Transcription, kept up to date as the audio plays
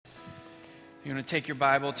You want to take your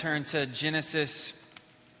Bible, turn to Genesis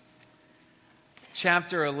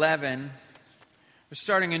chapter 11. We're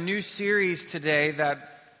starting a new series today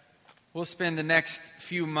that we'll spend the next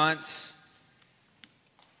few months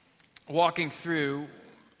walking through.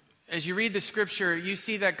 As you read the scripture, you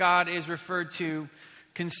see that God is referred to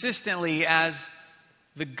consistently as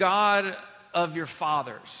the God of your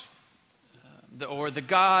fathers, or the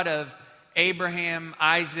God of Abraham,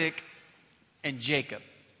 Isaac, and Jacob.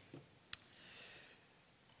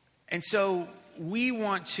 And so we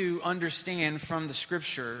want to understand from the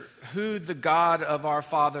scripture who the God of our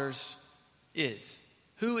fathers is.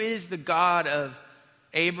 Who is the God of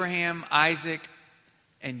Abraham, Isaac,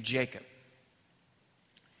 and Jacob?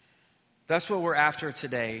 That's what we're after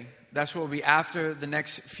today. That's what we'll be after the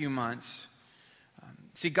next few months.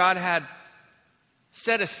 See, God had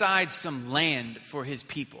set aside some land for his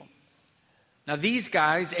people. Now these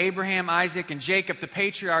guys, Abraham, Isaac, and Jacob, the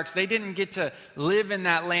patriarchs, they didn't get to live in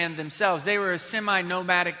that land themselves. They were a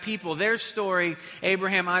semi-nomadic people. Their story,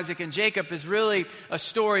 Abraham, Isaac, and Jacob, is really a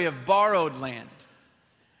story of borrowed land,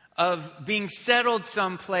 of being settled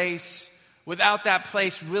someplace without that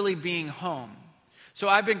place really being home. So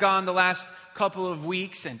I've been gone the last couple of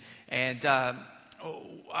weeks, and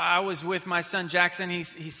I was with my son Jackson.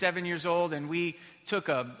 He's 7 years old, and we took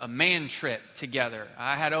a man trip together.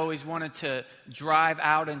 I had always wanted to drive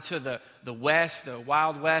out into the West, the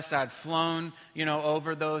Wild West. I'd flown,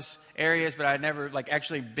 over those areas, but I'd never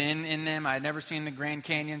actually been in them. I'd never seen the Grand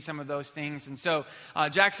Canyon, some of those things. And so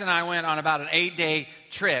Jackson and I went on about an 8-day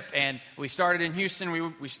trip, and we started in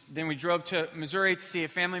Houston. Then we drove to Missouri to see a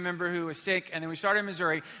family member who was sick, and then we started in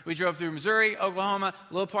Missouri. We drove through Missouri, Oklahoma,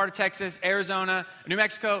 a little part of Texas, Arizona, New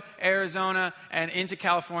Mexico, Arizona, and into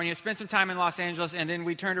California. Spent some time in Los Angeles, and then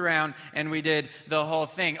we turned around and we did the whole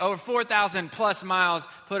thing. Over 4,000 plus miles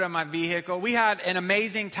put on my vehicle. We had an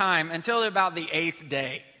amazing time until about the 8th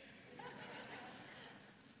day.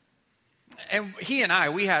 And he and I,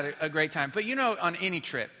 we had a great time. But on any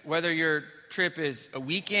trip, whether your trip is a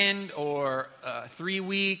weekend or 3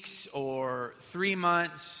 weeks or 3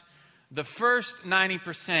 months, the first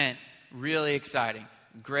 90%, really exciting.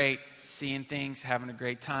 Great, seeing things, having a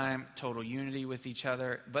great time, total unity with each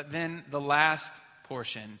other. But then the last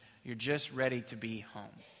portion, you're just ready to be home.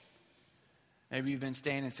 Maybe you've been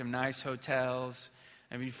staying in some nice hotels.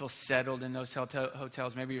 Maybe you feel settled in those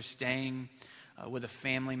hotels. Maybe you're staying with a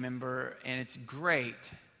family member, and it's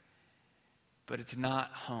great, but it's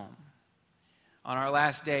not home. On our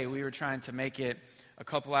last day, we were trying to make it a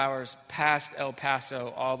couple hours past El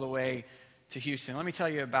Paso all the way to Houston. Let me tell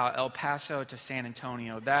you about El Paso to San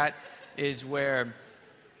Antonio. That is where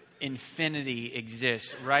infinity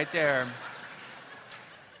exists. Right there,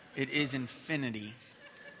 it is infinity.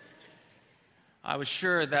 I was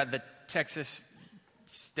sure that the Texas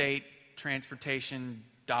State Transportation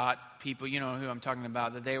people, you know who I'm talking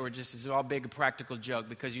about, that they were just, it's all big a practical joke,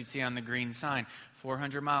 because you'd see on the green sign,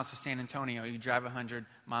 400 miles to San Antonio. You drive 100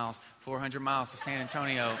 miles, 400 miles to San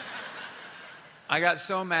Antonio. I got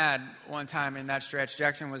so mad one time in that stretch.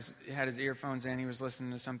 Jackson had his earphones in, he was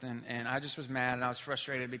listening to something, and I just was mad, and I was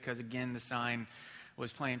frustrated because, again, the sign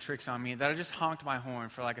was playing tricks on me, that I just honked my horn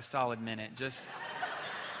for like a solid minute, just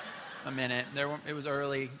a minute. It was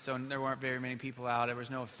early, so there weren't very many people out. There was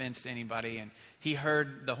no offense to anybody, and he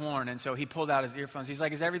heard the horn, and so he pulled out his earphones. He's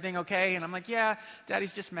like, "Is everything okay?" And I'm like, "Yeah,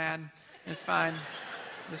 Daddy's just mad. It's fine.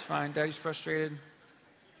 It's fine. Daddy's frustrated."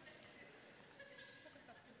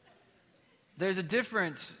 There's a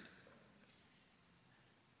difference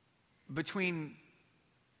between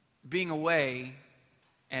being away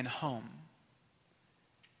and home.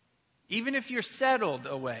 Even if you're settled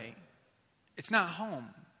away, it's not home.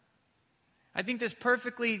 I think this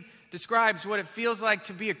perfectly describes what it feels like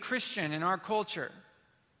to be a Christian in our culture.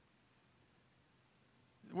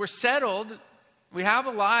 We're settled, we have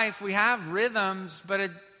a life, we have rhythms, but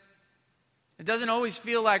it doesn't always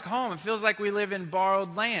feel like home. It feels like we live in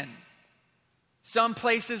borrowed land. Some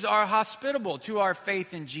places are hospitable to our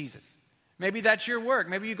faith in Jesus. Maybe that's your work.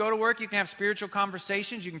 Maybe you go to work, you can have spiritual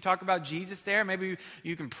conversations, you can talk about Jesus there. Maybe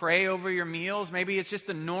you can pray over your meals. Maybe it's just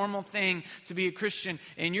a normal thing to be a Christian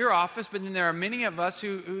in your office, but then there are many of us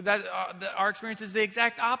who our experience is the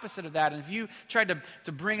exact opposite of that. And if you tried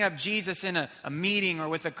to bring up Jesus in a meeting or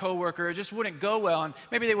with a coworker, it just wouldn't go well, and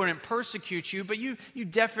maybe they wouldn't persecute you, but you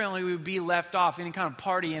definitely would be left off any kind of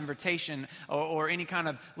party invitation or any kind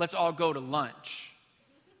of let's all go to lunch.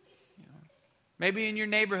 Maybe in your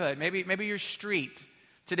neighborhood, maybe your street.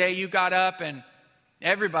 Today you got up and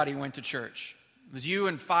everybody went to church. It was you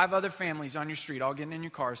and 5 other families on your street all getting in your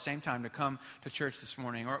car same time to come to church this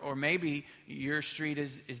morning. Or maybe your street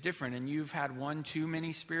is different and you've had one too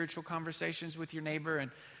many spiritual conversations with your neighbor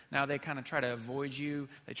and now they kind of try to avoid you.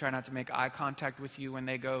 They try not to make eye contact with you when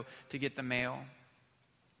they go to get the mail.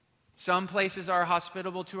 Some places are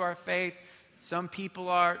hospitable to our faith. Some people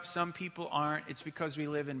are, some people aren't. It's because we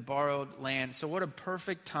live in borrowed land. So what a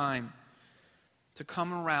perfect time to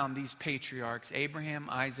come around these patriarchs, Abraham,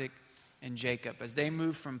 Isaac, and Jacob, as they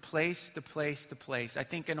move from place to place to place. I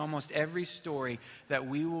think in almost every story that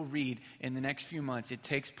we will read in the next few months, it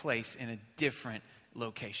takes place in a different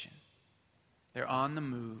location. They're on the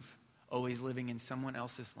move, always living in someone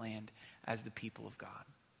else's land as the people of God.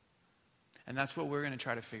 And that's what we're going to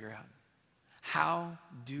try to figure out. How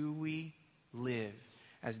do we live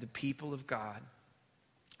as the people of God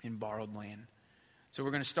in borrowed land? So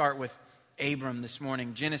we're going to start with Abram this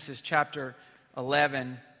morning. Genesis chapter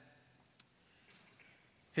 11.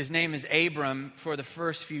 His name is Abram for the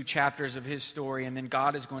first few chapters of his story, and then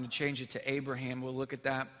God is going to change it to Abraham. We'll look at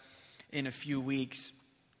that in a few weeks.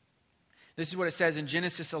 This is what it says in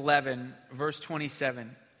Genesis 11, verse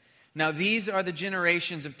 27. Now these are the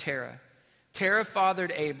generations of Terah. Terah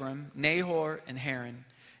fathered Abram, Nahor, and Haran.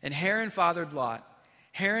 And Haran fathered Lot.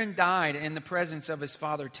 Haran died in the presence of his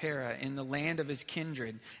father Terah in the land of his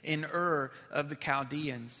kindred, in Ur of the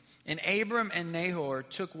Chaldeans. And Abram and Nahor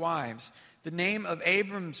took wives. The name of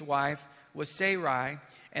Abram's wife was Sarai,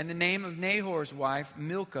 and the name of Nahor's wife,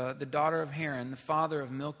 Milcah, the daughter of Haran, the father of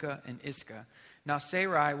Milcah and Iscah. Now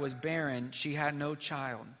Sarai was barren, she had no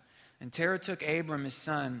child. And Terah took Abram his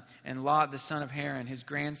son, and Lot the son of Haran, his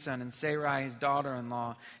grandson, and Sarai his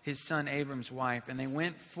daughter-in-law, his son Abram's wife. And they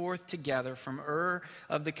went forth together from Ur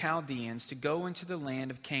of the Chaldeans to go into the land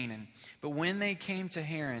of Canaan. But when they came to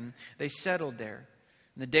Haran, they settled there.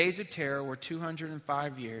 And the days of Terah were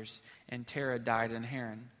 205 years, and Terah died in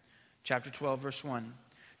Haran. Chapter 12, verse 1.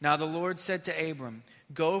 Now the Lord said to Abram,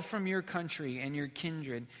 go from your country and your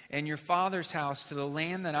kindred and your father's house to the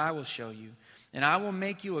land that I will show you. And I will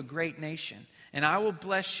make you a great nation, and I will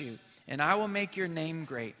bless you, and I will make your name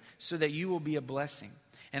great, so that you will be a blessing.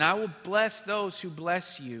 And I will bless those who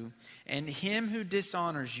bless you, and him who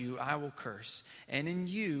dishonors you I will curse. And in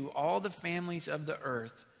you all the families of the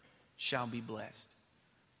earth shall be blessed.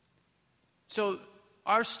 So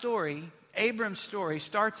our story, Abram's story,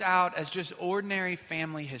 starts out as just ordinary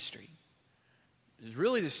family history. It's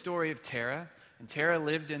really the story of Terah. And Terah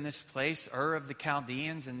lived in this place, Ur of the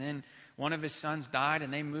Chaldeans, and then one of his sons died,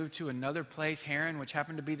 and they moved to another place, Haran, which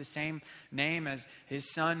happened to be the same name as his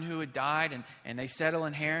son who had died, and they settle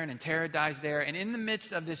in Haran, and Terah dies there. And in the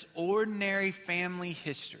midst of this ordinary family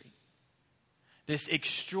history, this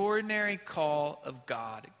extraordinary call of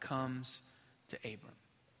God comes to Abram.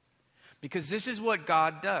 Because this is what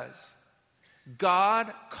God does.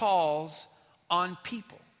 God calls on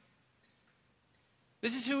people.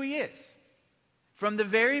 This is who he is. From the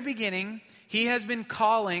very beginning, he has been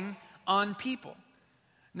calling on people.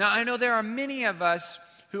 Now, I know there are many of us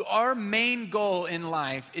who our main goal in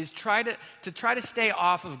life is try to stay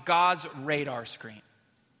off of God's radar screen.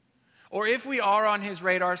 Or if we are on his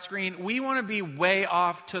radar screen, we want to be way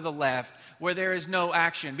off to the left where there is no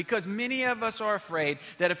action. Because many of us are afraid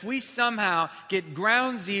that if we somehow get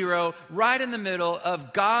ground zero right in the middle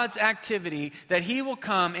of God's activity, that he will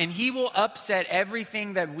come and he will upset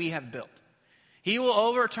everything that we have built. He will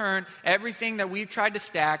overturn everything that we've tried to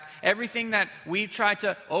stack, everything that we've tried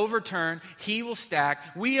to overturn, he will stack.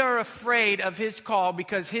 We are afraid of his call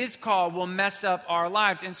because his call will mess up our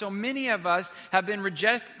lives. And so many of us have been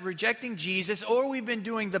rejecting Jesus, or we've been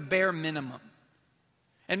doing the bare minimum.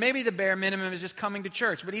 And maybe the bare minimum is just coming to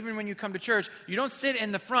church. But even when you come to church, you don't sit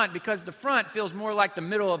in the front because the front feels more like the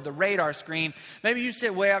middle of the radar screen. Maybe you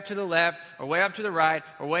sit way up to the left or way up to the right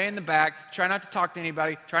or way in the back. Try not to talk to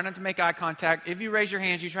anybody. Try not to make eye contact. If you raise your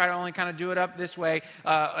hands, you try to only kind of do it up this way.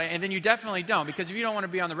 And then you definitely don't. Because if you don't want to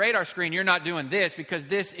be on the radar screen, you're not doing this because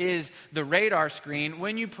this is the radar screen.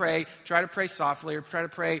 When you pray, try to pray softly or try to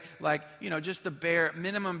pray like, just the bare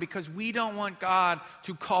minimum because we don't want God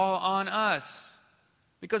to call on us.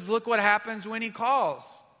 Because look what happens when he calls.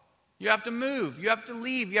 You have to move. You have to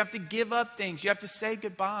leave. You have to give up things. You have to say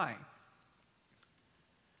goodbye.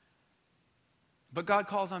 But God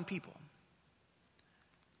calls on people.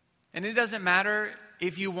 And it doesn't matter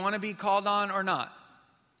if you want to be called on or not.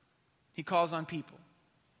 He calls on people.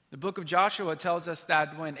 The book of Joshua tells us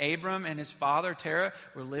that when Abram and his father Terah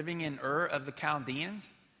were living in Ur of the Chaldeans,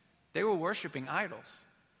 they were worshiping idols.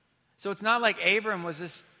 So it's not like Abram was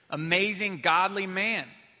this amazing, godly man.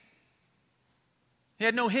 He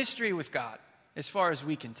had no history with God, as far as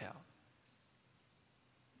we can tell.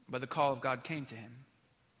 But the call of God came to him,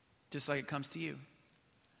 just like it comes to you.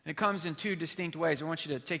 And it comes in two distinct ways. I want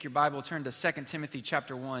you to take your Bible, turn to 2 Timothy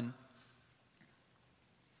chapter 1.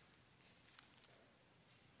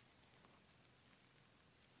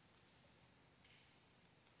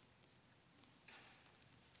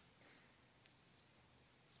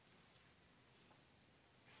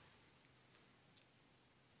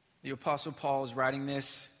 The Apostle Paul is writing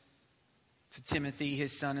this to Timothy,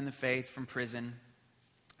 his son in the faith, from prison.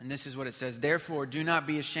 And this is what it says: "Therefore, do not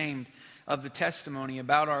be ashamed of the testimony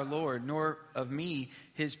about our Lord, nor of me,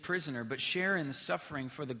 his prisoner, but share in the suffering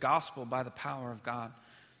for the gospel by the power of God."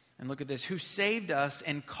 And look at this: "Who saved us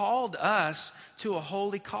and called us to a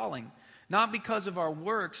holy calling, not because of our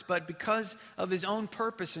works, but because of his own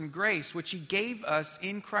purpose and grace, which he gave us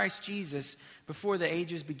in Christ Jesus before the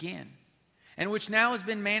ages began, and which now has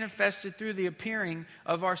been manifested through the appearing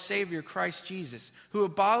of our Savior Christ Jesus, who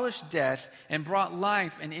abolished death and brought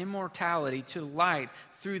life and immortality to light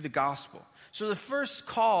through the gospel." So the first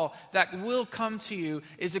call that will come to you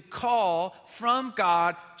is a call from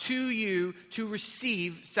God to you to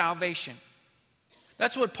receive salvation.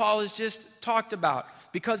 That's what Paul has just talked about.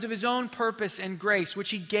 Because of his own purpose and grace, which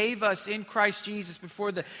he gave us in Christ Jesus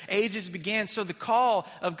before the ages began. So the call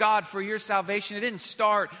of God for your salvation, it didn't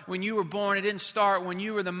start when you were born. It didn't start when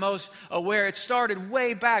you were the most aware. It started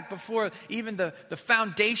way back before even the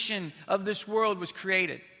foundation of this world was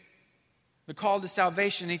created. The call to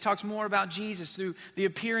salvation. And he talks more about Jesus through the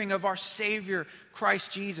appearing of our Savior,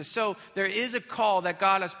 Christ Jesus. So there is a call that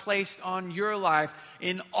God has placed on your life,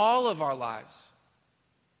 in all of our lives,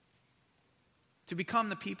 to become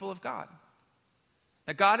the people of God.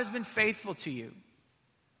 That God has been faithful to you.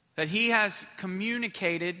 That he has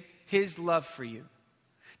communicated his love for you.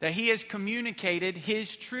 That he has communicated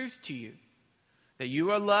his truth to you. That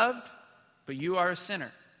you are loved, but you are a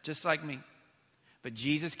sinner, just like me. But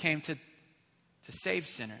Jesus came to save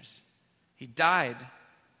sinners. He died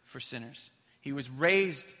for sinners. He was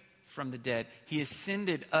raised from the dead. He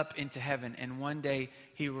ascended up into heaven, and one day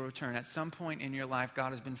he will return. At some point in your life,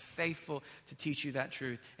 God has been faithful to teach you that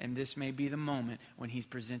truth, and this may be the moment when he's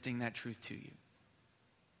presenting that truth to you.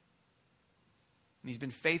 And he's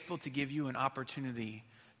been faithful to give you an opportunity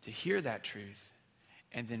to hear that truth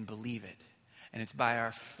and then believe it. And it's by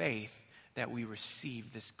our faith that we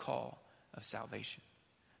receive this call of salvation.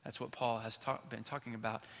 That's what Paul has been talking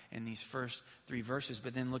about in these first 3 verses.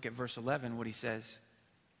 But then look at verse 11, what he says: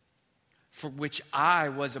 "For which I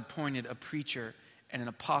was appointed a preacher and an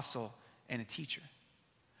apostle and a teacher."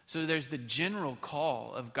 So there's the general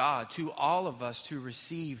call of God to all of us to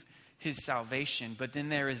receive his salvation. But then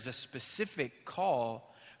there is a specific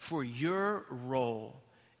call for your role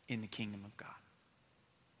in the kingdom of God.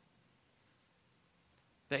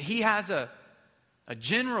 That he has a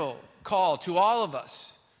general call to all of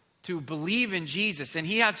us to believe in Jesus. And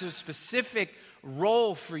he has a specific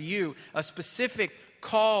role for you, a specific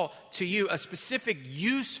call to you, a specific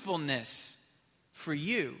usefulness for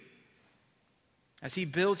you as he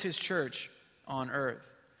builds his church on earth.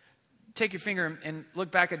 Take your finger and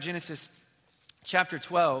look back at Genesis chapter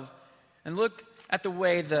 12 and look at the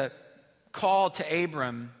way the call to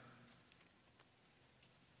Abram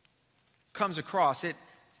comes across. It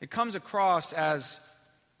comes across as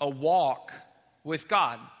a walk with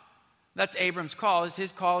God. That's Abram's call.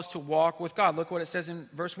 His call is to walk with God. Look what it says in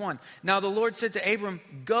verse 1. "Now the Lord said to Abram,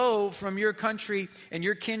 go from your country and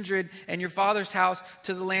your kindred and your father's house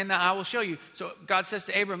to the land that I will show you." So God says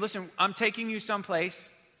to Abram, listen, I'm taking you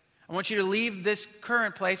someplace. I want you to leave this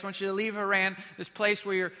current place. I want you to leave Haran, this place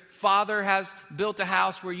where your father has built a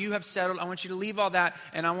house, where you have settled. I want you to leave all that,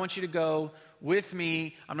 and I want you to go with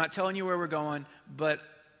me. I'm not telling you where we're going, but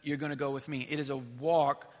you're going to go with me. It is a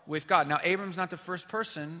walk with God. Now, Abram's not the first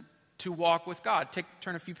person to walk with God.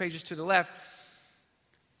 Turn a few pages to the left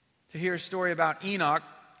to hear a story about Enoch.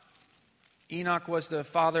 Enoch was the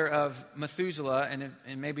father of Methuselah, and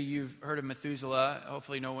maybe you've heard of Methuselah.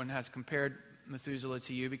 Hopefully no one has compared Methuselah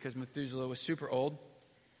to you, because Methuselah was super old.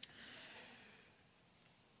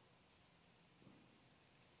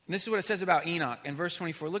 And this is what it says about Enoch in verse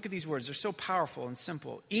 24. Look at these words. They're so powerful and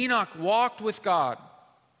simple. "Enoch walked with God,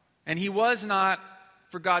 and he was not,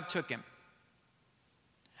 for God took him."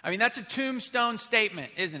 I mean, that's a tombstone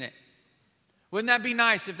statement, isn't it? Wouldn't that be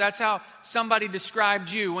nice if that's how somebody described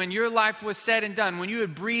you when your life was said and done, when you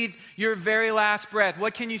had breathed your very last breath?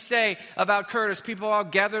 What can you say about Curtis? People all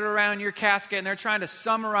gathered around your casket and they're trying to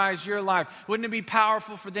summarize your life. Wouldn't it be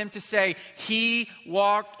powerful for them to say, he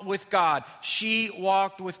walked with God, she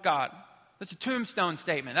walked with God? That's a tombstone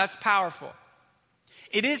statement. That's powerful.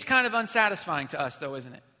 It is kind of unsatisfying to us, though,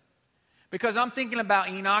 isn't it? Because I'm thinking about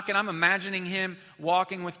Enoch and I'm imagining him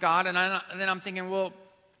walking with God. And then I'm thinking, well,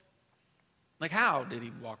 like, how did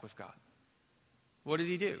he walk with God? What did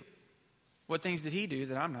he do? What things did he do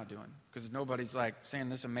that I'm not doing? Because nobody's like saying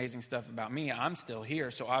this amazing stuff about me. I'm still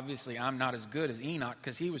here. So obviously I'm not as good as Enoch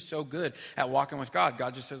because he was so good at walking with God.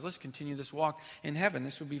 God just says, let's continue this walk in heaven.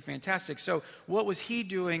 This would be fantastic. So what was he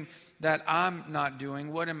doing that I'm not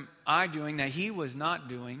doing? What am I doing that he was not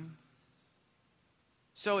doing?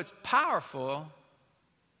 So it's powerful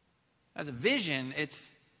as a vision.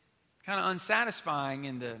 It's kind of unsatisfying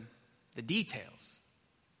in the details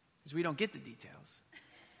because we don't get the details.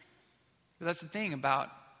 But that's the thing about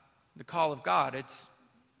the call of God.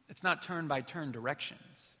 It's not turn-by-turn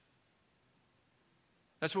directions.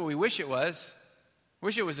 That's what we wish it was.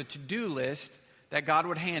 Wish it was a to-do list that God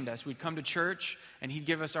would hand us. We'd come to church and he'd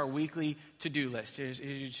give us our weekly to-do list. Here's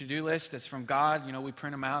your to-do list. It's from God. You know, we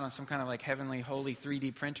print them out on some kind of like heavenly, holy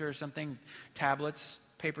 3D printer or something. Tablets,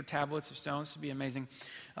 paper tablets of stones. This would be amazing.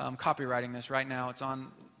 Copywriting this right now. It's on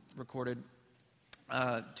recorded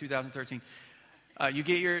 2013. You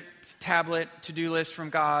get your tablet to-do list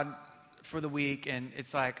from God for the week, and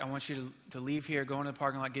it's like, I want you to leave here, go into the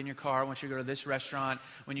parking lot, get in your car. I want you to go to this restaurant.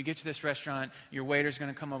 When you get to this restaurant, your waiter's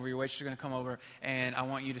going to come over, your waitress is going to come over, and I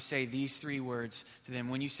want you to say these 3 words to them.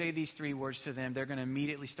 When you say these 3 words to them, they're going to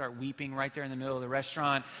immediately start weeping right there in the middle of the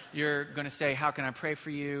restaurant. You're going to say, how can I pray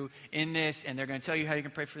for you in this? And they're going to tell you how you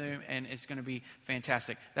can pray for them, and it's going to be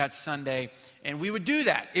fantastic. That's Sunday. And we would do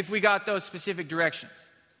that if we got those specific directions.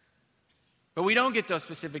 But we don't get those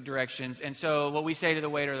specific directions, and so what we say to the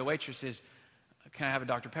waiter or the waitress is, can I have a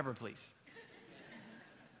Dr. Pepper, please?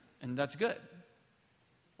 And that's good.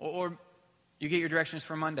 Or you get your directions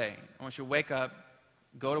for Monday. I want you to wake up,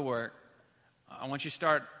 go to work. I want you to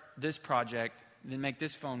start this project, then make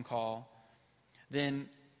this phone call. Then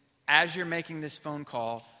as you're making this phone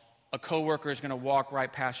call, a coworker is going to walk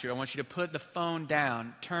right past you. I want you to put the phone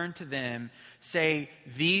down, turn to them, say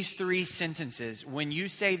these 3 sentences. When you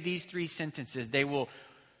say these 3 sentences, they will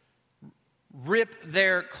rip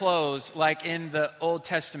their clothes like in the Old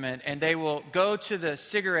Testament, and they will go to the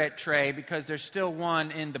cigarette tray because there's still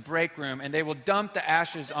one in the break room, and they will dump the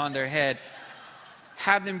ashes on their head.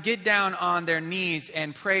 Have them get down on their knees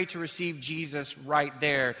and pray to receive Jesus right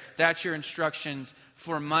there. That's your instructions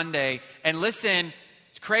for Monday. And listen,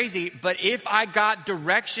 it's crazy, but if I got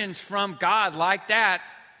directions from God like that,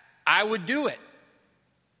 I would do it.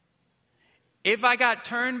 If I got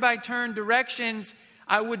turn-by-turn directions,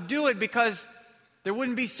 I would do it because there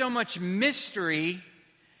wouldn't be so much mystery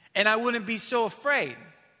and I wouldn't be so afraid.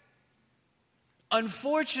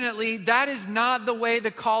 Unfortunately, that is not the way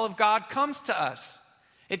the call of God comes to us.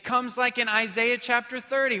 It comes like in Isaiah chapter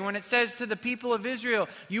 30 when it says to the people of Israel,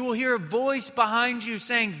 you will hear a voice behind you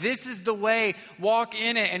saying, this is the way, walk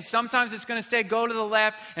in it. And sometimes it's going to say, go to the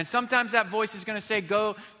left. And sometimes that voice is going to say,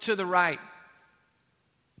 go to the right.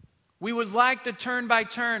 We would like the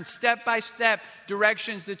turn-by-turn, step-by-step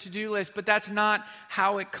directions, the to-do list, but that's not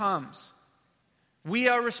how it comes. We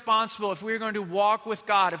are responsible, if we're going to walk with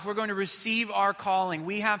God, if we're going to receive our calling,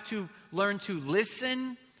 we have to learn to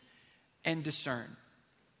listen and discern.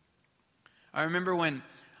 I remember when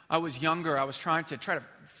I was younger, I was trying to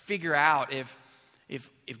figure out if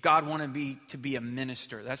God wanted me to be a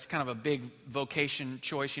minister. That's kind of a big vocation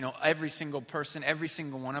choice. You know, every single person, every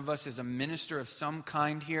single one of us is a minister of some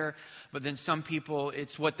kind here. But then some people,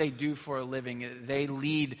 it's what they do for a living. They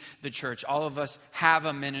lead the church. All of us have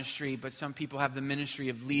a ministry, but some people have the ministry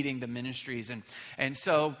of leading the ministries. And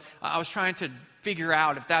so I was trying to figure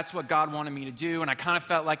out if that's what God wanted me to do. And I kind of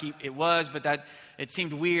felt like it was, but that it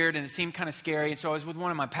seemed weird and it seemed kind of scary. And so I was with one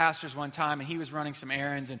of my pastors one time and he was running some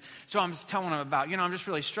errands. And so I'm just telling him about, I'm just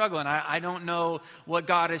really struggling. I don't know what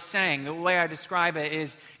God is saying. The way I describe it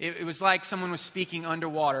is it was like someone was speaking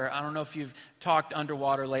underwater. I don't know if you've talked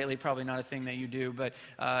underwater lately, probably not a thing that you do, but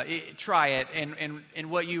try it. And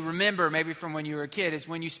what you remember maybe from when you were a kid is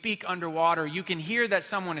when you speak underwater, you can hear that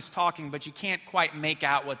someone is talking, but you can't quite make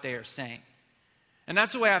out what they are saying. And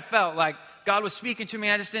that's the way I felt, like God was speaking to me.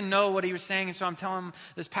 I just didn't know what he was saying. And so I'm telling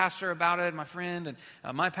this pastor about it, my friend and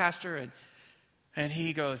my pastor. And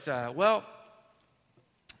he goes, and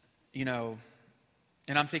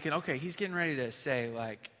I'm thinking, okay, he's getting ready to say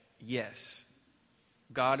like, yes,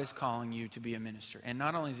 God is calling you to be a minister. And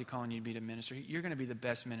not only is he calling you to be a minister, you're going to be the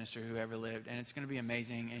best minister who ever lived. And it's going to be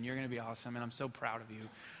amazing. And you're going to be awesome. And I'm so proud of you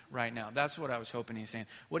right now. That's what I was hoping he was saying.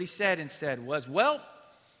 What he said instead was,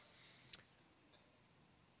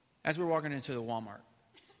 as we're walking into the Walmart,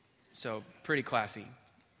 so pretty classy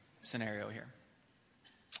scenario here.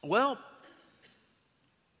 Well,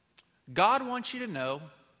 God wants you to know,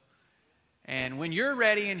 And when you're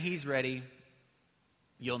ready and he's ready,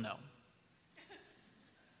 you'll know.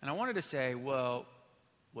 And I wanted to say, well,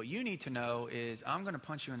 what you need to know is I'm going to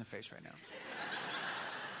punch you in the face right now.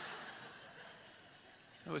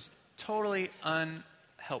 It was totally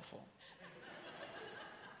unhelpful.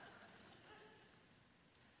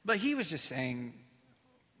 But he was just saying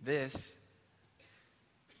this.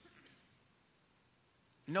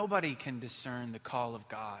 Nobody can discern the call of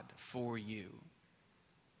God for you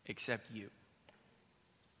except you.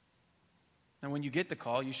 And when you get the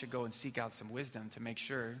call, you should go and seek out some wisdom to make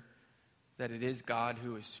sure that it is God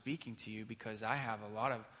who is speaking to you, because I have a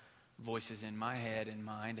lot of voices in my head and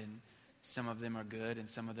mind, and some of them are good and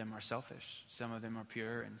some of them are selfish. Some of them are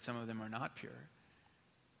pure and some of them are not pure.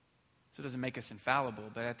 So it doesn't make us infallible,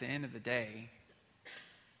 but at the end of the day,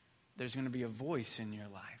 there's going to be a voice in your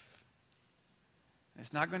life.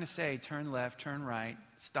 It's not going to say, turn left, turn right,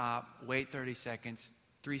 stop, wait 30 seconds,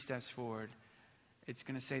 3 steps forward. It's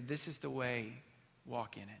going to say, this is the way,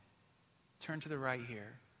 walk in it. Turn to the right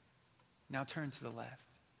here. Now turn to the left.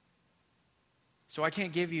 So I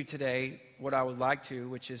can't give you today what I would like to,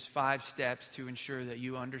 which is 5 steps to ensure that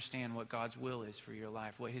you understand what God's will is for your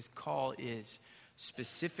life, what his call is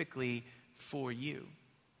specifically for you.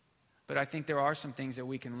 But I think there are some things that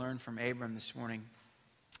we can learn from Abram this morning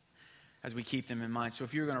as we keep them in mind. So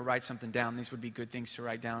if you're going to write something down, these would be good things to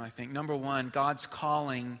write down, I think. Number 1, God's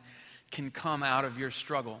calling can come out of your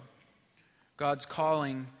struggle. God's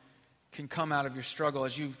calling can come out of your struggle.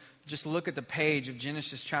 As you just look at the page of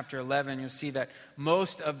Genesis chapter 11, you'll see that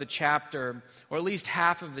most of the chapter, or at least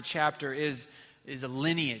half of the chapter, is a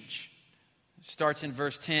lineage. It starts in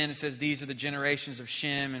verse 10. It says, these are the generations of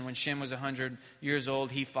Shem, and when Shem was 100 years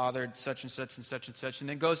old, he fathered such and such and such and such. And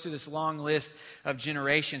then it goes through this long list of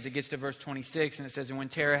generations. It gets to verse 26, and it says, and when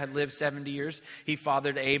Terah had lived 70 years, he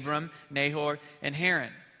fathered Abram, Nahor, and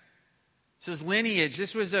Haran. So his lineage,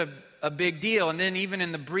 this was a big deal. And then even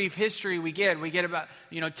in the brief history we get about,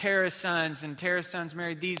 Terah's sons, and Terah's sons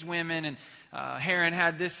married these women, and Haran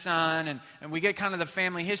had this son, and we get kind of the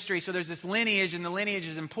family history. So there's this lineage, and the lineage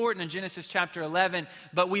is important in Genesis chapter 11.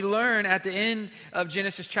 But we learn at the end of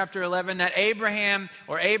Genesis chapter 11 that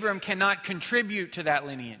Abram cannot contribute to that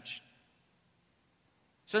lineage.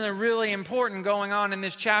 Something really important going on in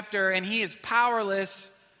this chapter, and he is powerless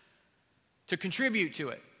to contribute to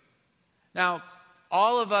it. Now,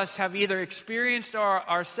 all of us have either experienced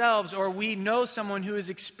ourselves, or we know someone who has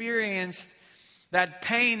experienced that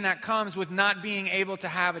pain that comes with not being able to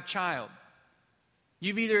have a child.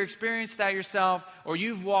 You've either experienced that yourself, or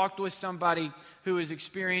you've walked with somebody who is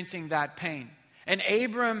experiencing that pain. And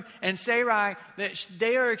Abram and Sarai,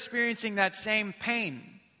 they are experiencing that same pain.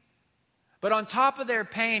 But on top of their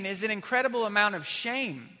pain is an incredible amount of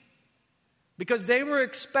shame, because they were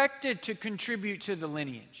expected to contribute to the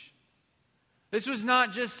lineage. This was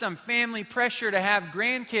not just some family pressure to have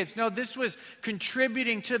grandkids. No, this was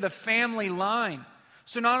contributing to the family line.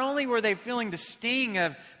 So not only were they feeling the sting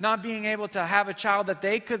of not being able to have a child that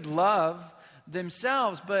they could love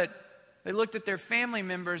themselves, but they looked at their family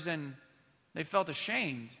members and they felt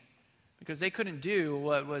ashamed because they couldn't do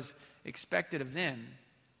what was expected of them.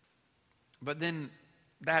 But then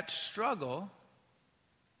that struggle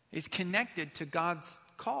is connected to God's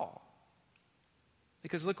call.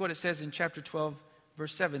 Because look what it says in chapter 12,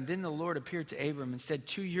 verse 7. Then the Lord appeared to Abram and said,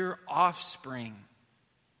 to your offspring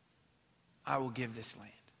I will give this land.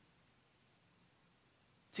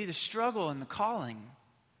 See, the struggle and the calling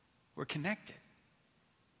were connected.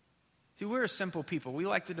 See, we're a simple people. We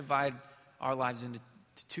like to divide our lives into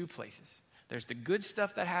 2 places. There's the good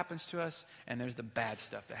stuff that happens to us, and there's the bad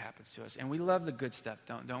stuff that happens to us. And we love the good stuff,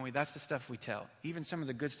 don't we? That's the stuff we tell. Even some of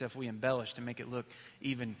the good stuff we embellish to make it look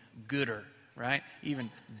even gooder. Right?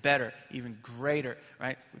 Even better, even greater,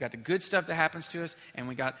 right? We got the good stuff that happens to us, and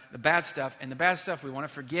we got the bad stuff. And the bad stuff we want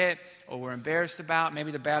to forget, or we're embarrassed about.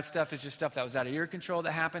 Maybe the bad stuff is just stuff that was out of your control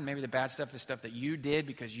that happened. Maybe the bad stuff is stuff that you did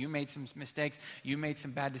because you made some mistakes, you made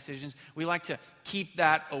some bad decisions. We like to keep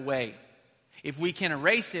that away. If we can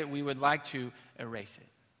erase it, we would like to erase it.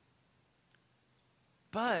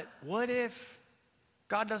 But what if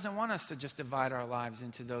God doesn't want us to just divide our lives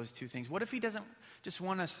into those 2 things? What if he doesn't just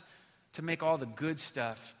want us to make all the good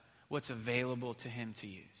stuff what's available to him to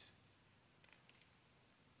use?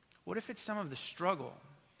 What if it's some of the struggle?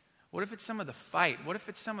 What if it's some of the fight? What if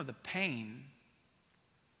it's some of the pain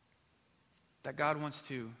that God wants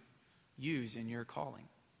to use in your calling?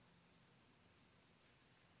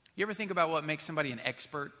 You ever think about what makes somebody an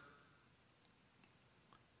expert?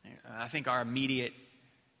 I think our immediate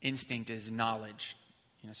instinct is knowledge.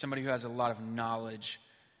 Somebody who has a lot of knowledge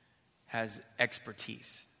has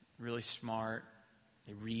expertise. Really smart,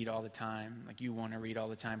 They read all the time. Like you want to read all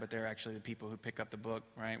the time, but they're actually the people who pick up the book,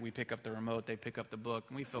 right? We pick up the remote, they pick up the book,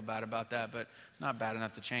 and we feel bad about that, but not bad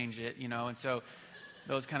enough to change it, And so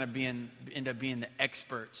those kind of end up being the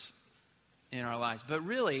experts in our lives. But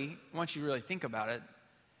really, once you really think about it,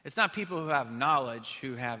 it's not people who have knowledge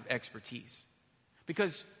who have expertise.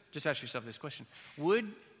 Because, just ask yourself this question: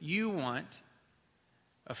 would you want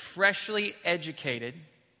a freshly educated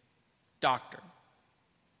doctor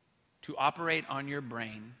to operate on your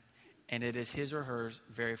brain, and it is his or her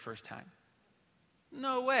very first time?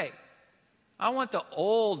 No way. I want the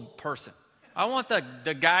old person. I want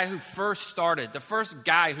the guy who first started, the first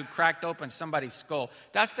guy who cracked open somebody's skull.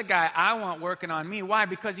 That's the guy I want working on me. Why?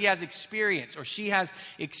 Because he has experience, or she has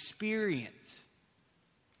experience.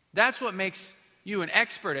 That's what makes you an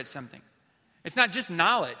expert at something. It's not just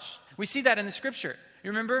knowledge. We see that in the scripture. You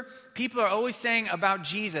remember? People are always saying about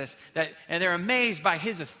Jesus and they're amazed by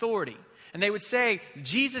his authority. And they would say,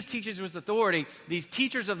 Jesus teaches with authority. These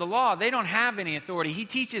teachers of the law, they don't have any authority. He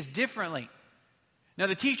teaches differently. Now,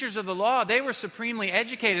 the teachers of the law, they were supremely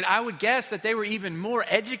educated. I would guess that they were even more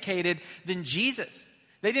educated than Jesus.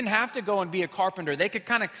 They didn't have to go and be a carpenter. They could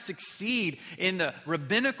kind of succeed in the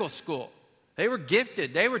rabbinical school. They were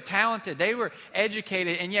gifted. They were talented. They were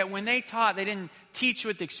educated. And yet when they taught, they didn't teach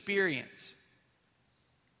with experience.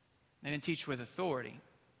 They didn't teach with authority.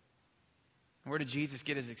 Where did Jesus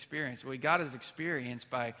get his experience? Well, he got his experience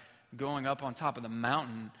by going up on top of the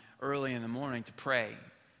mountain early in the morning to pray.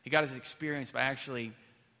 He got his experience by actually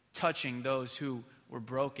touching those who were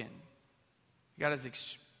broken. He got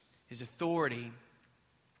his authority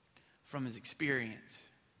from his experience.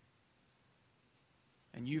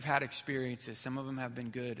 And you've had experiences. Some of them have been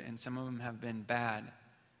good and some of them have been bad.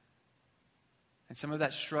 And some of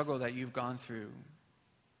that struggle that you've gone through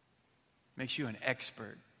makes you an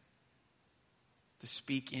expert to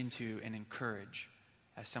speak into and encourage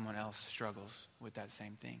as someone else struggles with that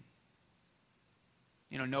same thing.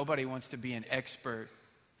 Nobody wants to be an expert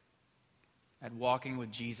at walking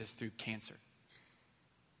with Jesus through cancer.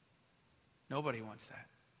 Nobody wants that.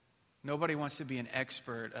 Nobody wants to be an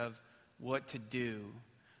expert of what to do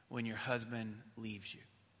when your husband leaves you.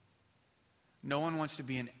 No one wants to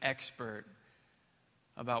be an expert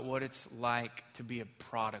about what it's like to be a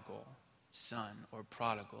prodigal son or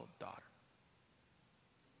prodigal daughter.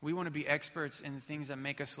 We want to be experts in the things that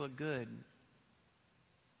make us look good.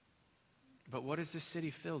 But what is this city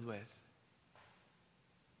filled with?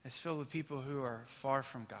 It's filled with people who are far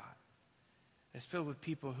from God. It's filled with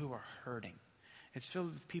people who are hurting. It's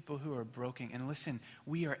filled with people who are broken. And listen,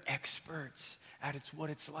 we are experts at what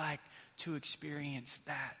it's like to experience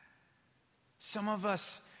that. Some of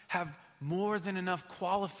us have more than enough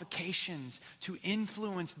qualifications to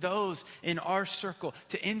influence those in our circle,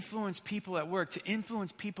 to influence people at work, to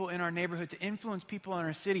influence people in our neighborhood, to influence people in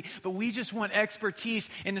our city. But we just want expertise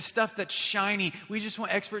in the stuff that's shiny. We just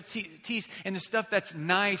want expertise in the stuff that's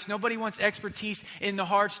nice. Nobody wants expertise in the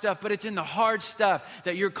hard stuff, but it's in the hard stuff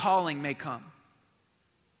that your calling may come.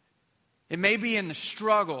 It may be in the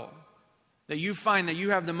struggle that you find that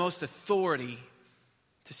you have the most authority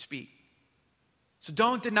to speak. So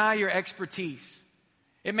don't deny your expertise.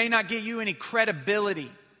 It may not get you any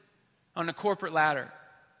credibility on the corporate ladder.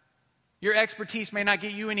 Your expertise may not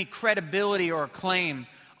get you any credibility or acclaim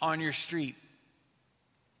on your street.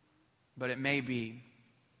 But it may be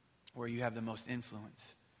where you have the most influence.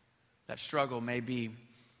 That struggle may be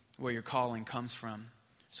where your calling comes from.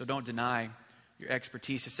 So don't deny your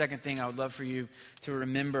expertise. The second thing I would love for you to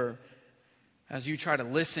remember as you try to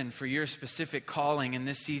listen for your specific calling in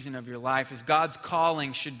this season of your life is God's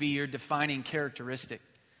calling should be your defining characteristic.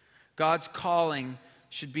 God's calling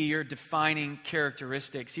should be your defining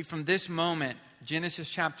characteristic. See, from this moment, Genesis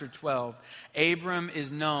chapter 12, Abram is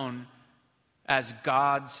known as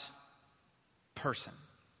God's person.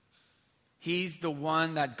 He's the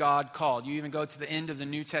one that God called. You even go to the end of the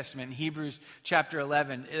New Testament in Hebrews chapter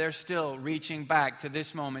 11. They're still reaching back to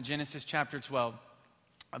this moment, Genesis chapter 12.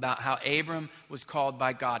 About how Abram was called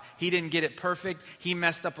by God. He didn't get it perfect. He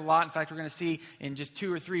messed up a lot. In fact, we're going to see in just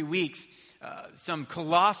 2 or 3 weeks some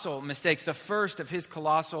colossal mistakes, the first of his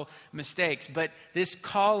colossal mistakes. But this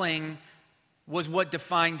calling was what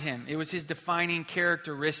defined him. It was his defining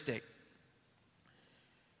characteristic.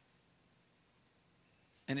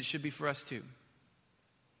 And it should be for us too.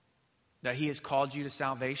 That he has called you to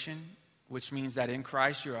salvation, which means that in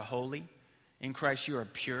Christ you are holy. In Christ you are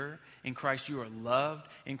pure. In Christ you are loved.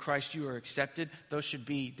 In Christ you are accepted. Those should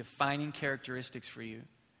be defining characteristics for you.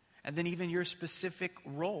 And then even your specific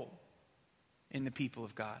role in the people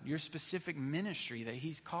of God. Your specific ministry that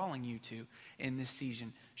he's calling you to in this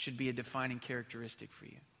season should be a defining characteristic for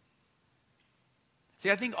you. See,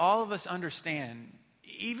 I think all of us understand,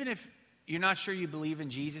 even if you're not sure you believe in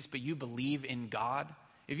Jesus, but you believe in God,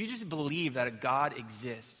 if you just believe that a God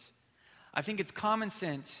exists, I think it's common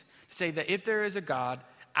sense to say that if there is a God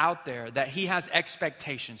out there, that he has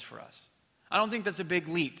expectations for us. I don't think that's a big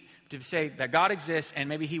leap to say that God exists and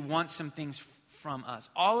maybe he wants some things from us.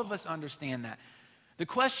 All of us understand that. The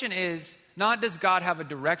question is, not does God have a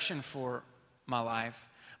direction for my life,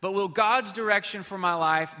 but will God's direction for my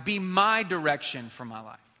life be my direction for my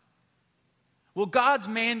life? Will God's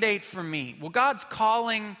mandate for me, will God's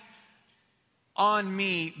calling on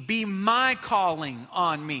me be my calling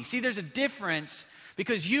on me? See, there's a difference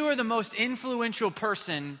because you are the most influential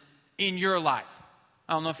person in your life.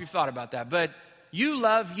 I don't know if you've thought about that, but you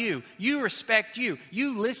love you. You respect you.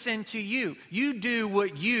 You listen to you. You do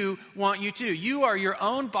what you want you to do. You are your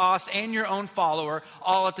own boss and your own follower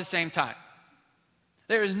all at the same time.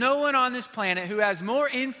 There is no one on this planet who has more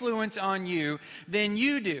influence on you than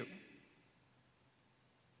you do.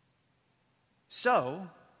 So,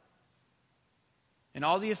 in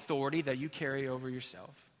all the authority that you carry over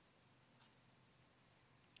yourself,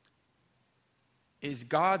 is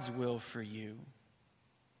God's will for you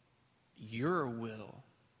your will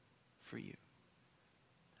for you?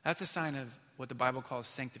 That's a sign of what the Bible calls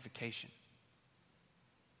sanctification.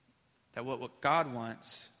 That what God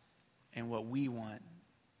wants and what we want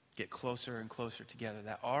get closer and closer together.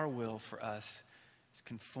 That our will for us is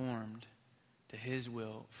conformed to his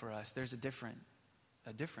will for us. There's a difference.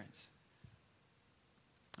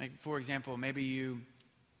 Like, for example, maybe you're going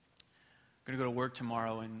to go to work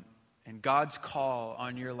tomorrow and God's call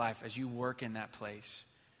on your life as you work in that place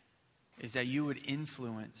is that you would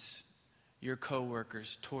influence your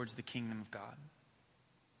coworkers towards the kingdom of God.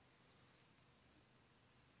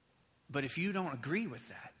 But if you don't agree with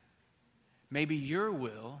that, maybe your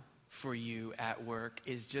will for you at work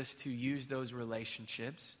is just to use those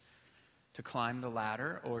relationships to climb the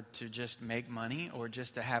ladder or to just make money or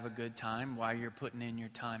just to have a good time while you're putting in your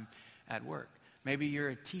time at work. Maybe you're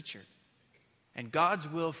a teacher. And God's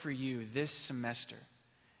will for you this semester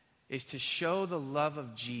is to show the love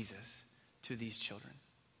of Jesus to these children.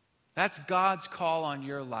 That's God's call on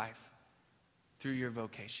your life through your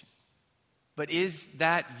vocation. But is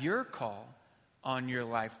that your call on your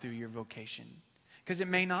life through your vocation? Because it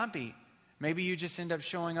may not be. Maybe you just end up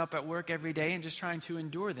showing up at work every day and just trying to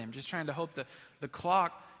endure them, just trying to hope the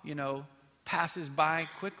clock, passes by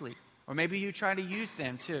quickly. Or maybe you try to use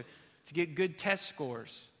them to get good test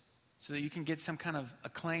scores so that you can get some kind of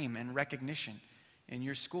acclaim and recognition in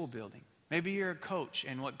your school building. Maybe you're a coach,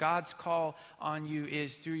 and what God's call on you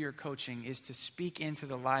is through your coaching is to speak into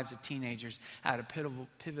the lives of teenagers at a pivotal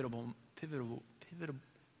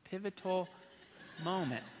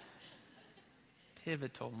moment.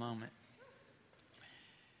 Pivotal moment.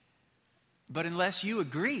 But unless you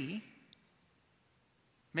agree,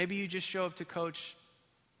 maybe you just show up to coach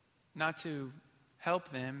not to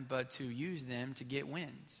help them, but to use them to get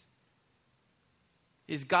wins.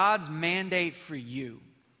 Is God's mandate for you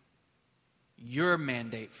your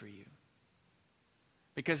mandate for you?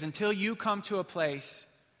 Because until you come to a place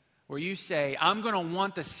where you say, I'm going to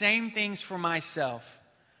want the same things for myself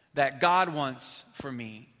that God wants for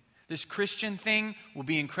me, this Christian thing will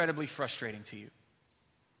be incredibly frustrating to you.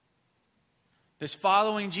 This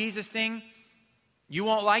following Jesus thing, you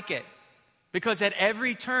won't like it. Because at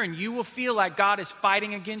every turn, you will feel like God is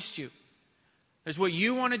fighting against you. There's what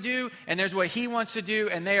you want to do, and there's what he wants to do,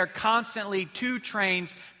 and they are constantly two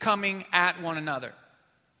trains coming at one another.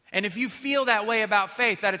 And if you feel that way about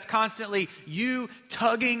faith, that it's constantly you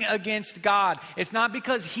tugging against God, it's not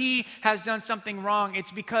because he has done something wrong.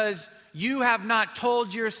 It's because you have not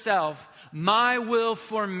told yourself, my will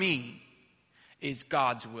for me is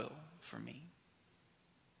God's will for me.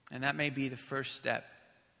 And that may be the first step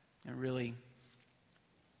in really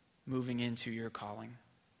moving into your calling.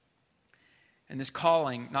 And this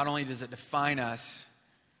calling, not only does it define us,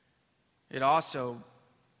 it also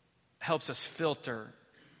helps us filter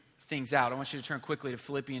things out. I want you to turn quickly to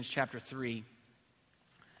Philippians chapter 3.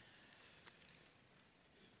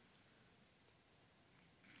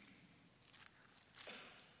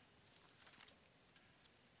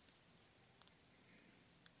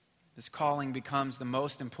 This calling becomes the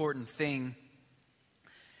most important thing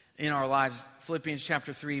in our lives. Philippians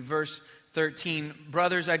chapter 3, verse 13.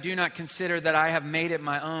 Brothers, I do not consider that I have made it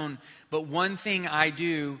my own, but one thing I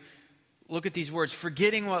do, look at these words,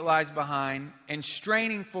 forgetting what lies behind and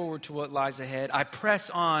straining forward to what lies ahead, I press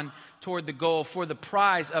on toward the goal for the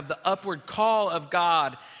prize of the upward call of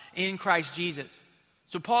God in Christ Jesus.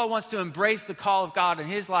 So Paul wants to embrace the call of God in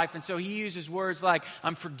his life, and so he uses words like,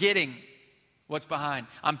 I'm forgetting what's behind.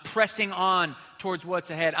 I'm pressing on towards what's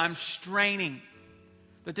ahead. I'm straining.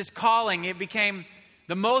 That this calling, it became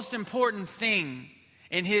the most important thing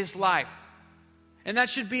in his life. And that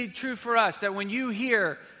should be true for us, that when you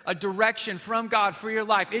hear a direction from God for your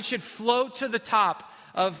life, it should float to the top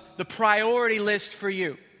of the priority list for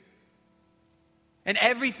you. And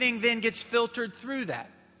everything then gets filtered through that.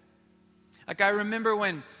 Like I remember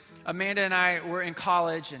when Amanda and I were in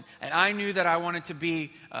college, and I knew that I wanted to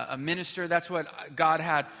be a minister. That's what God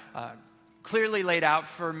had clearly laid out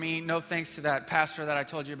for me. No thanks to that pastor that I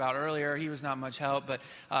told you about earlier. He was not much help, but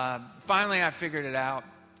finally I figured it out.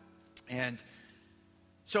 And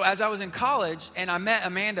so as I was in college and I met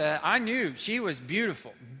Amanda, I knew she was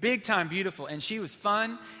beautiful, big time beautiful. And she was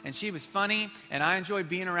fun and she was funny and I enjoyed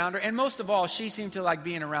being around her. And most of all, she seemed to like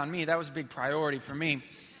being around me. That was a big priority for me.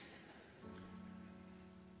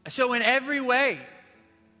 So in every way,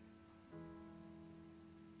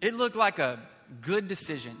 it looked like a good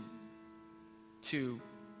decision to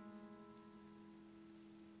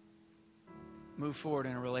move forward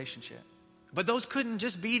in a relationship. But those couldn't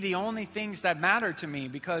just be the only things that mattered to me,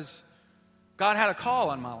 because God had a call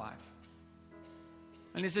on my life.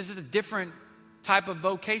 And this is a different type of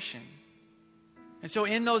vocation. And so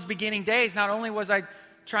in those beginning days, not only was I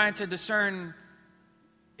trying to discern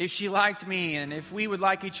if she liked me and if we would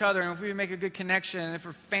like each other and if we would make a good connection and if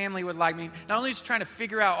her family would like me. Not only was I trying to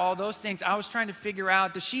figure out all those things, I was trying to figure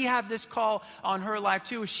out, does she have this call on her life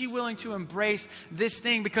too? Is she willing to embrace this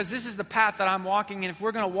thing? Because this is the path that I'm walking, and if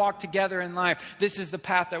we're going to walk together in life, this is the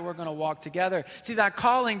path that we're going to walk together. See, that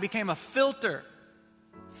calling became a filter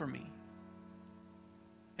for me.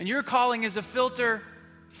 And your calling is a filter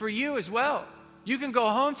for you as well. You can go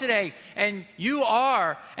home today and you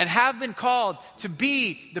are and have been called to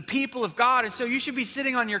be the people of God. And so you should be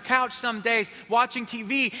sitting on your couch some days watching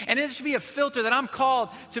TV, and it should be a filter that I'm called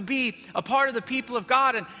to be a part of the people of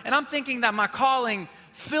God. And I'm thinking that my calling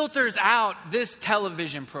filters out this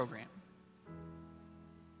television program.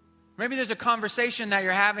 Maybe there's a conversation that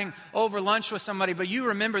you're having over lunch with somebody, but you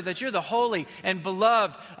remember that you're the holy and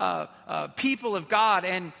beloved people of God,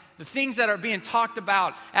 and the things that are being talked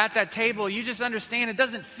about at that table, you just understand it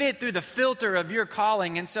doesn't fit through the filter of your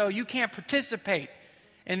calling, and so you can't participate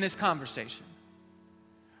in this conversation.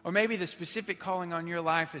 Or maybe the specific calling on your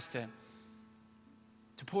life is to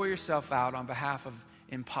pour yourself out on behalf of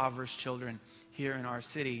impoverished children here in our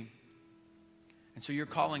city. And so your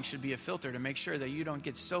calling should be a filter to make sure that you don't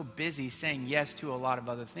get so busy saying yes to a lot of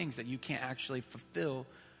other things that you can't actually fulfill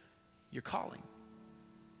your calling.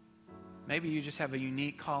 Maybe you just have a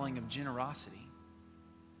unique calling of generosity.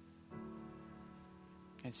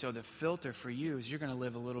 And so the filter for you is you're going to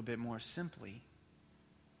live a little bit more simply,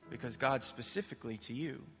 because God specifically to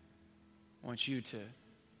you wants you to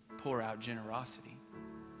pour out generosity.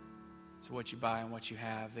 So what you buy and what you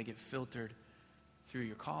have, they get filtered through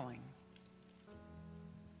your calling.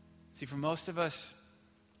 See, for most of us,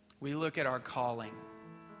 we look at our calling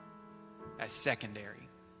as secondary.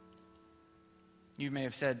 You may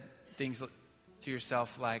have said things to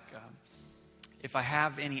yourself like, if I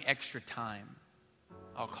have any extra time,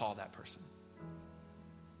 I'll call that person.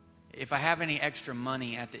 If I have any extra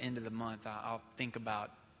money at the end of the month, I'll think about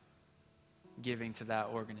giving to that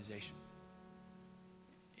organization.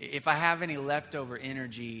 If I have any leftover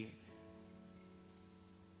energy,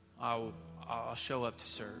 I'll show up to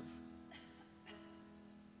serve.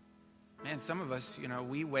 Man, some of us,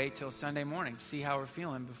 we wait till Sunday morning to see how we're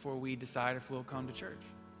feeling before we decide if we'll come to church.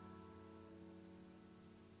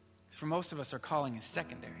 For most of us, our calling is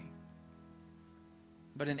secondary.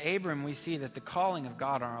 But in Abram, we see that the calling of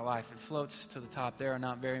God on our life, it floats to the top. There are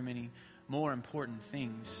not very many more important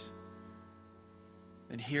things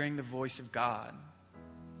than hearing the voice of God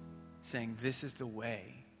saying, this is the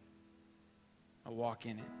way. I'll walk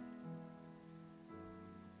in it.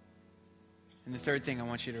 And the third thing I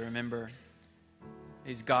want you to remember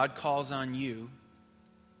is God calls on you,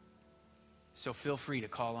 so feel free to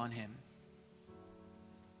call on him.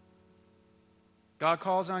 God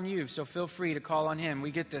calls on you, so feel free to call on him.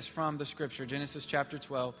 We get this from the scripture, Genesis chapter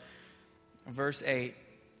 12, verse 8.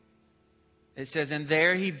 It says, and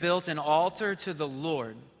there he built an altar to the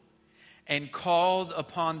Lord and called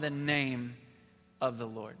upon the name of the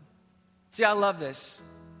Lord. See, I love this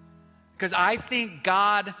because I think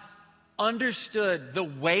God understood the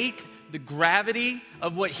weight, the gravity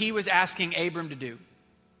of what he was asking Abram to do.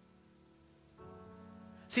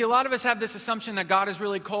 See, a lot of us have this assumption that God is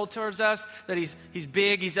really cold towards us, that he's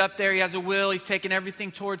big, he's up there, he has a will, he's taking everything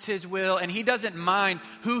towards his will, and he doesn't mind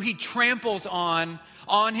who he tramples on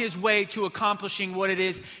his way to accomplishing what it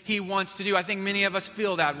is he wants to do. I think many of us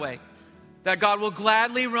feel that way. that God will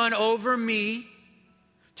gladly run over me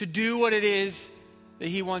to do what it is that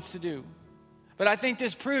he wants to do. But I think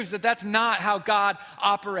this proves that that's not how God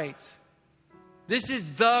operates. This is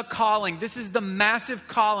the calling. This is the massive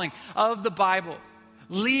calling of the Bible.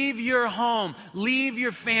 Leave your home, leave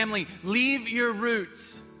your family, leave your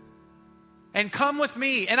roots, and come with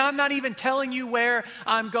me. And I'm not even telling you where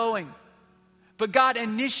I'm going. But God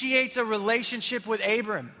initiates a relationship with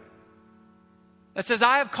Abram that says,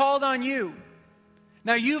 I have called on you.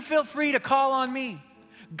 Now you feel free to call on me.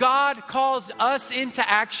 God calls us into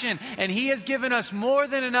action, and he has given us more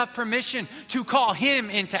than enough permission to call him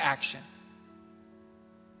into action.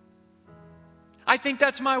 I think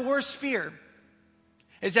that's my worst fear,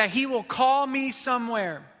 is that he will call me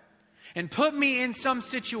somewhere and put me in some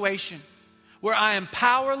situation where I am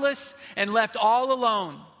powerless and left all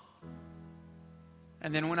alone.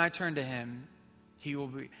 And then when I turn to him, he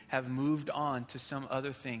will have moved on to some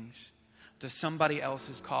other things, to somebody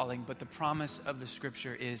else's calling. But the promise of the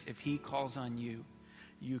scripture is, if he calls on you,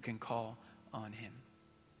 you can call on him.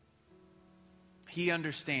 He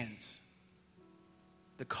understands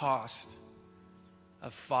the cost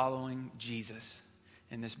of following Jesus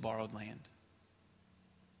in this borrowed land.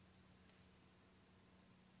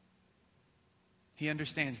 He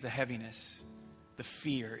understands the heaviness, the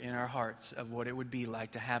fear in our hearts of what it would be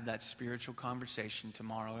like to have that spiritual conversation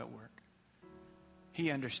tomorrow at work.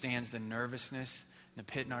 He understands the nervousness, the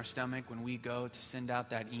pit in our stomach when we go to send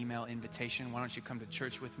out that email invitation. Why don't you come to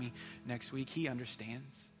church with me next week? He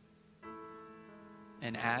understands.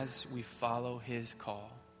 And as we follow his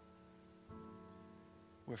call,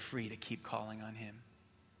 we're free to keep calling on him,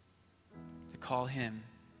 to call him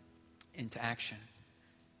into action.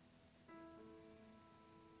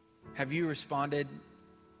 Have you responded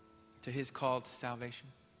to his call to salvation?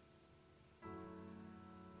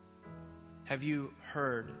 Have you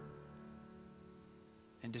heard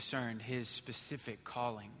and discerned his specific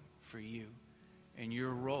calling for you and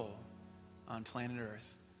your role on planet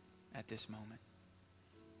Earth at this moment?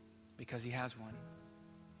 Because he has one.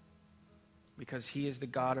 Because he is the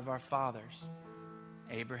God of our fathers,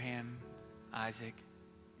 Abraham, Isaac,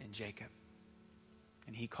 and Jacob.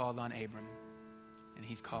 And he called on Abram, and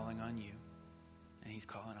he's calling on you, and he's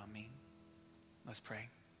calling on me. Let's pray.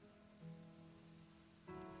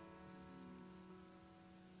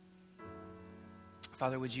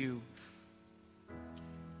 Father, would you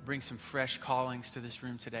bring some fresh callings to this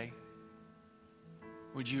room today?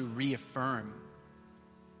 Would you reaffirm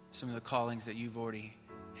some of the callings that you've already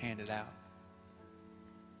handed out?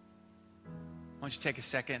 Why don't you take a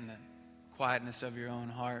second in the quietness of your own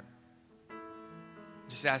heart?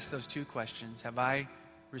 Just ask those two questions. Have I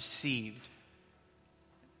received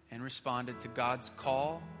and responded to God's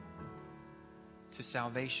call to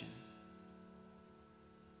salvation?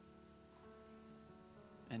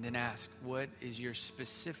 And then ask, what is your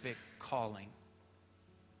specific calling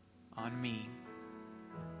on me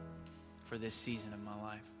for this season of my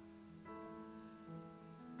life?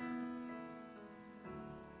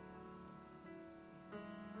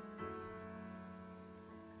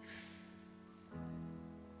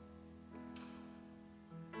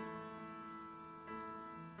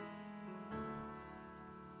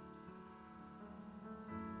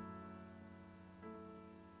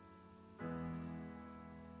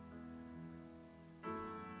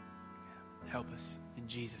 Help us in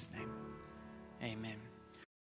Jesus' name. Amen.